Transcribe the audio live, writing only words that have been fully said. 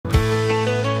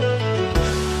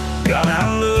God,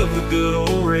 I love the good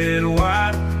old red,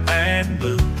 white, and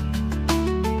blue.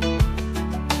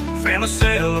 Family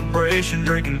celebration,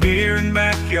 drinking beer and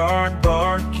backyard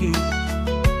barbecue.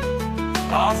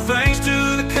 All thanks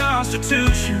to the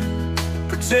Constitution,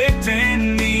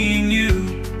 protecting me and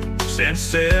you.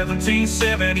 Since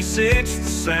 1776, the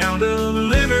sound of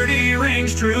liberty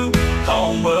rings true.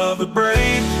 Home of the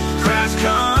brave, Christ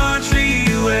country,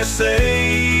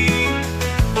 USA.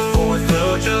 4th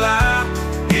of July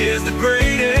is the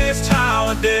greatest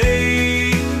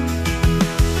holiday.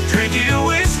 Drinking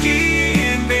whiskey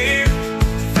and beer,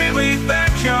 family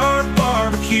backyard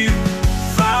barbecue.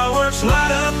 Fireworks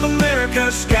light up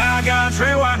America's sky, God's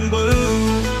red, white, and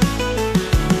blue.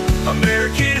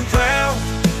 American and proud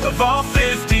of all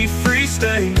 50 free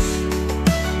states.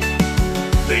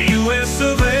 The US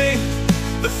of A,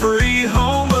 the free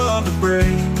home of the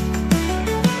brave.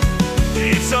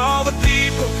 It's all the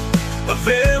people of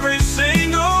every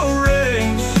single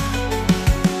race,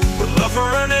 with love for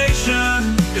our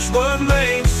nation is what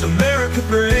makes America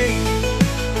great.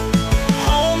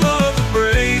 Home of the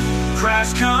brave,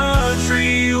 Christ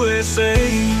country, USA.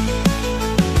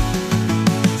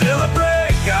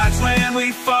 Celebrate God's land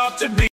we fought to be.